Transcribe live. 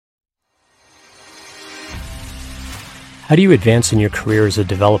How do you advance in your career as a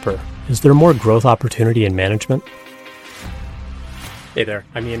developer? Is there more growth opportunity in management? Hey there,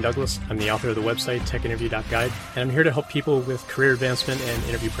 I'm Ian Douglas. I'm the author of the website techinterview.guide, and I'm here to help people with career advancement and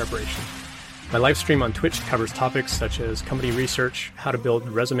interview preparation. My live stream on Twitch covers topics such as company research, how to build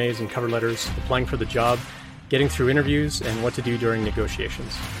resumes and cover letters, applying for the job, getting through interviews, and what to do during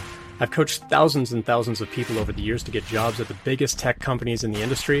negotiations. I've coached thousands and thousands of people over the years to get jobs at the biggest tech companies in the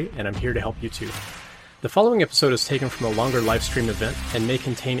industry, and I'm here to help you too. The following episode is taken from a longer live stream event and may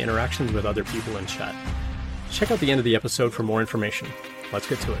contain interactions with other people in chat. Check out the end of the episode for more information. Let's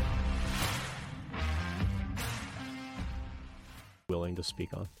get to it. Willing to speak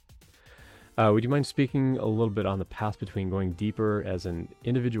on. Would you mind speaking a little bit on the path between going deeper as an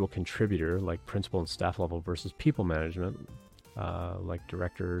individual contributor, like principal and staff level, versus people management, like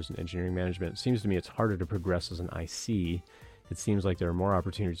directors and engineering management? It seems to me it's harder to progress as an IC. It seems like there are more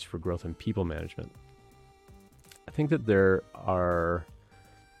opportunities for growth in people management. I think that there are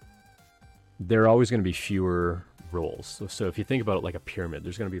always going to be fewer roles. So if you think about it like a pyramid,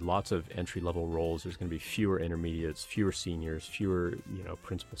 there's going to be lots of entry-level roles. There's going to be fewer intermediates, fewer seniors, fewer,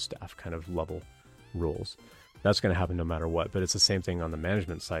 principal staff kind of level roles. That's going to happen no matter what. But it's the same thing on the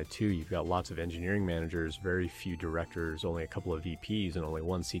management side too. You've got lots of engineering managers, very few directors, only a couple of VPs, and only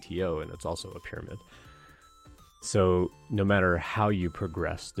one CTO, and it's also a pyramid. So no matter how you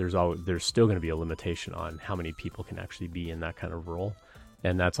progress, there's still going to be a limitation on how many people can actually be in that kind of role.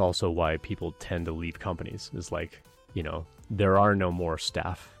 And that's also why people tend to leave companies, is like, there are no more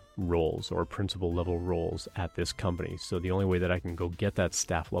staff roles or principal level roles at this company. So the only way that I can go get that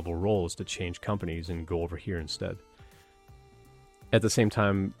staff level role is to change companies and go over here instead. At the same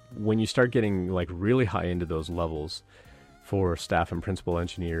time, when you start getting like really high into those levels for staff and principal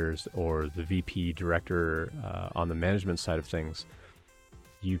engineers or the VP director on the management side of things,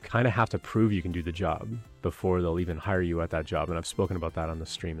 you kind of have to prove you can do the job before they'll even hire you at that job. And I've spoken about that on the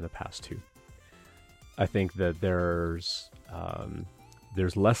stream in the past too. I think that there's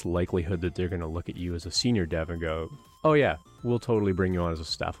less likelihood that they're going to look at you as a senior dev and go, oh yeah, we'll totally bring you on as a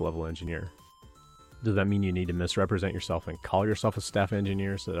staff level engineer. Does that mean you need to misrepresent yourself and call yourself a staff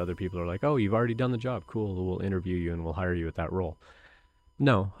engineer so that other people are like, oh, you've already done the job, cool, we'll interview you and we'll hire you at that role?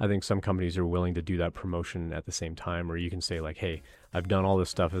 No, I think some companies are willing to do that promotion at the same time, or you can say like, hey, I've done all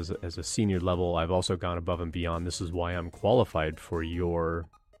this stuff as a senior level. I've also gone above and beyond. This is why I'm qualified for your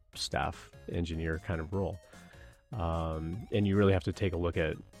staff engineer kind of role. And you really have to take a look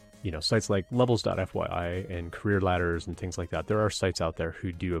at, sites like levels.fyi and career ladders and things like that. There are sites out there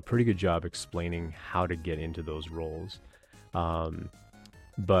who do a pretty good job explaining how to get into those roles.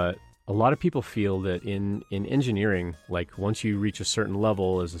 But a lot of people feel that in engineering, like once you reach a certain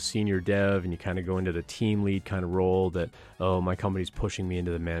level as a senior dev and you kind of go into the team lead kind of role, that, oh, my company's pushing me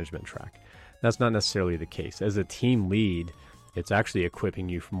into the management track. That's not necessarily the case. As a team lead, it's actually equipping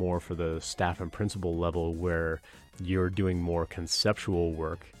you more for the staff and principal level, where you're doing more conceptual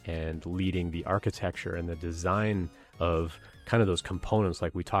work and leading the architecture and the design of kind of those components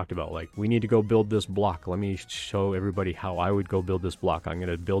like we talked about. Like, we need to go build this block. Let me show everybody how I would go build this block. I'm going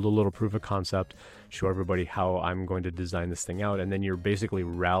to build a little proof of concept, show everybody how I'm going to design this thing out. And then you're basically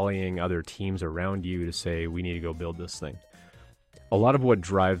rallying other teams around you to say, we need to go build this thing. A lot of what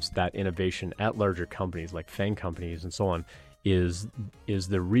drives that innovation at larger companies like FANG companies and so on is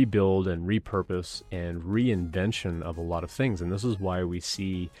the rebuild and repurpose and reinvention of a lot of things. And this is why we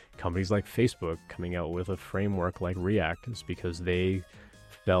see companies like Facebook coming out with a framework like React, is because they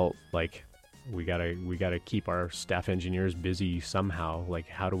felt like we gotta keep our staff engineers busy somehow. Like,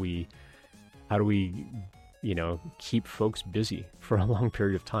 how do we keep folks busy for a long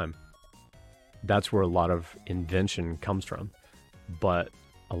period of time? That's where a lot of invention comes from. But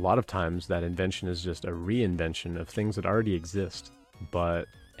a lot of times that invention is just a reinvention of things that already exist. But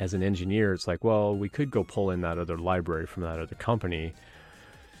as an engineer, it's like, well, we could go pull in that other library from that other company,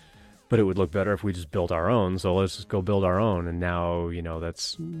 but it would look better if we just built our own. So let's just go build our own. And now,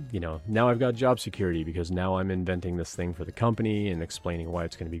 now I've got job security because now I'm inventing this thing for the company and explaining why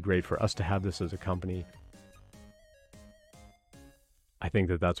it's going to be great for us to have this as a company. I think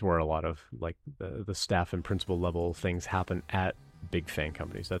that that's where a lot of like the staff and principal level things happen at big FANG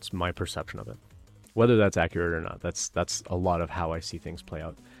companies. That's my perception of it. Whether that's accurate or not, that's a lot of how I see things play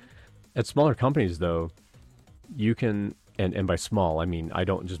out. At smaller companies, though, you can, and by small, I mean, I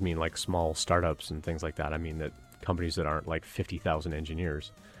don't just mean like small startups and things like that. I mean that companies that aren't like 50,000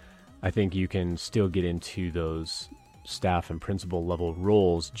 engineers. I think you can still get into those staff and principal level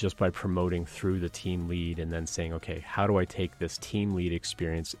roles just by promoting through the team lead and then saying, okay, how do I take this team lead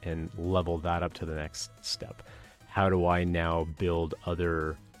experience and level that up to the next step? How do I now build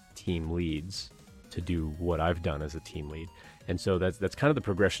other team leads to do what I've done as a team lead. And so that's kind of the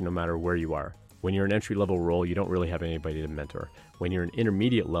progression no matter where you are. When you're an entry-level role, you don't really have anybody to mentor. When you're an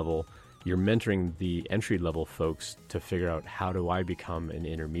intermediate level, you're mentoring the entry-level folks to figure out, how do I become an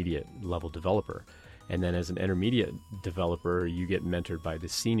intermediate level developer? And then as an intermediate developer, you get mentored by the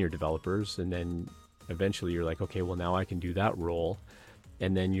senior developers, and then eventually you're like, okay, well, now I can do that role.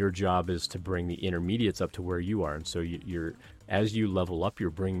 And then your job is to bring the intermediates up to where you are. And so you're as you level up,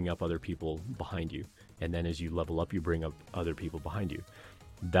 you're bringing up other people behind you. And then as you level up, you bring up other people behind you.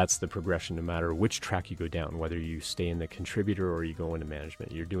 That's the progression, no matter which track you go down, whether you stay in the contributor or you go into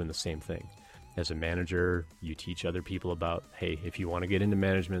management, you're doing the same thing. As a manager, you teach other people about, hey, if you want to get into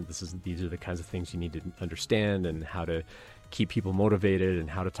management, these are the kinds of things you need to understand, and how to keep people motivated, and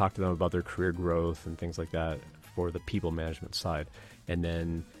how to talk to them about their career growth and things like that for the people management side. And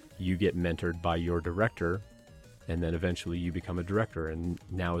then you get mentored by your director, and then eventually you become a director. And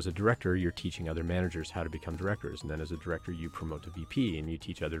now as a director, you're teaching other managers how to become directors. And then as a director, you promote to VP, and you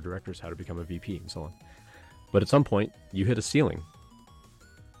teach other directors how to become a VP, and so on. But at some point, you hit a ceiling.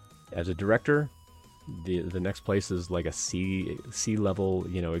 As a director, the next place is like a C level,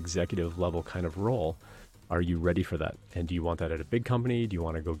 executive level kind of role. Are you ready for that? And do you want that at a big company? Do you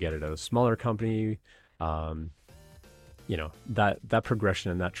want to go get it at a smaller company? That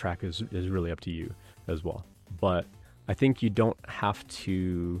progression and that track is really up to you as well. But I think you don't have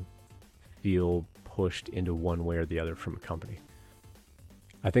to feel pushed into one way or the other from a company.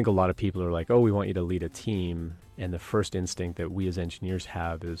 I think a lot of people are like, oh, we want you to lead a team. And the first instinct that we as engineers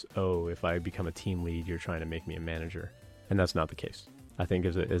have is, oh, if I become a team lead, you're trying to make me a manager. And that's not the case. I think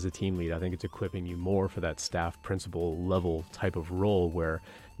as a team lead, I think it's equipping you more for that staff principal level type of role, where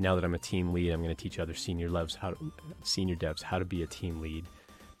now that I'm a team lead, I'm going to teach other senior devs how to be a team lead.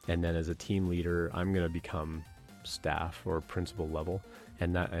 And then as a team leader, I'm going to become staff or principal level.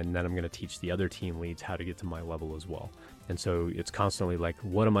 And then I'm going to teach the other team leads how to get to my level as well. And so it's constantly like,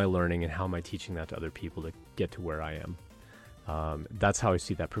 what am I learning and how am I teaching that to other people to get to where I am? That's how I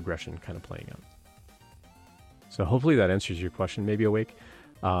see that progression kind of playing out. So hopefully that answers your question, maybe Awake.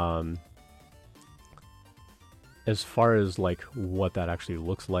 As far as like what that actually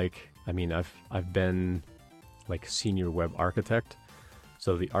looks like, I mean, I've been like senior web architect.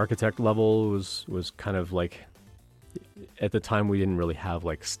 So the architect level was kind of like, at the time we didn't really have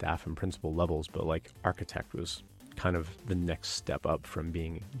like staff and principal levels, but like architect was kind of the next step up from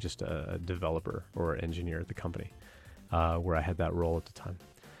being just a developer or engineer at the company, where I had that role at the time.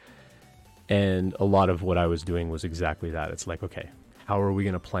 And a lot of what I was doing was exactly that. It's like, okay, how are we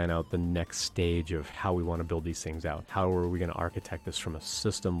going to plan out the next stage of how we want to build these things out? How are we going to architect this from a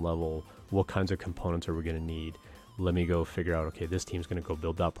system level? What kinds of components are we going to need? Let me go figure out, okay, this team's going to go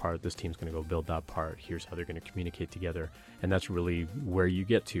build that part. This team's going to go build that part. Here's how they're going to communicate together. And that's really where you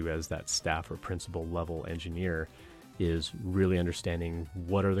get to as that staff or principal level engineer, is really understanding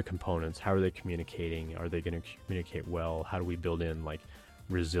what are the components, how are they communicating, are they going to communicate well, how do we build in like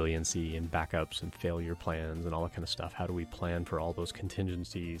resiliency and backups and failure plans and all that kind of stuff. How do we plan for all those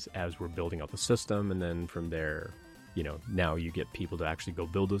contingencies as we're building out the system? And then from there, now you get people to actually go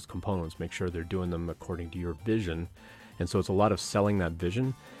build those components, make sure they're doing them according to your vision. And so it's a lot of selling that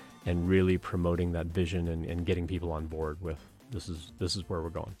vision and really promoting that vision and getting people on board with this is where we're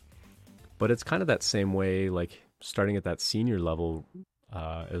going. But it's kind of that same way, like starting at that senior level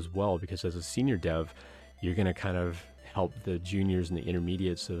as well, because as a senior dev, you're going to kind of help the juniors and the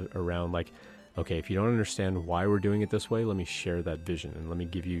intermediates around like, okay, if you don't understand why we're doing it this way, let me share that vision and let me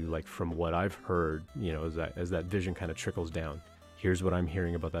give you, like, from what I've heard, as that vision kind of trickles down, here's what I'm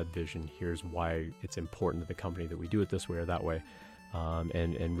hearing about that vision. Here's why it's important to the company that we do it this way or that way.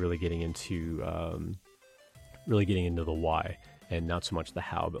 And really getting into the why, and not so much the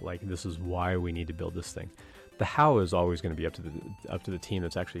how, but like, this is why we need to build this thing. The how is always going to be up to the team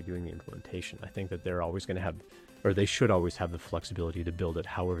that's actually doing the implementation. I think that they're always going to have, or they should always have, the flexibility to build it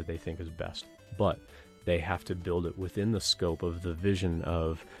however they think is best. But they have to build it within the scope of the vision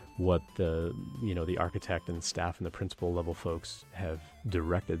of what the architect and staff and the principal level folks have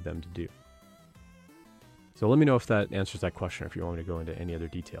directed them to do. So let me know if that answers that question, or if you want me to go into any other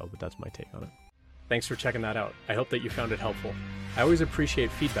detail, but that's my take on it. Thanks for checking that out. I hope that you found it helpful. I always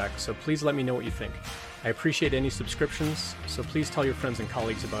appreciate feedback, so please let me know what you think. I appreciate any subscriptions, so please tell your friends and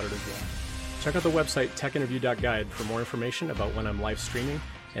colleagues about it as well. Check out the website techinterview.guide for more information about when I'm live streaming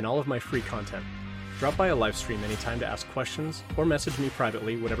and all of my free content. Drop by a live stream anytime to ask questions, or message me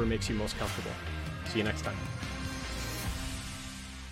privately, whatever makes you most comfortable. See you next time.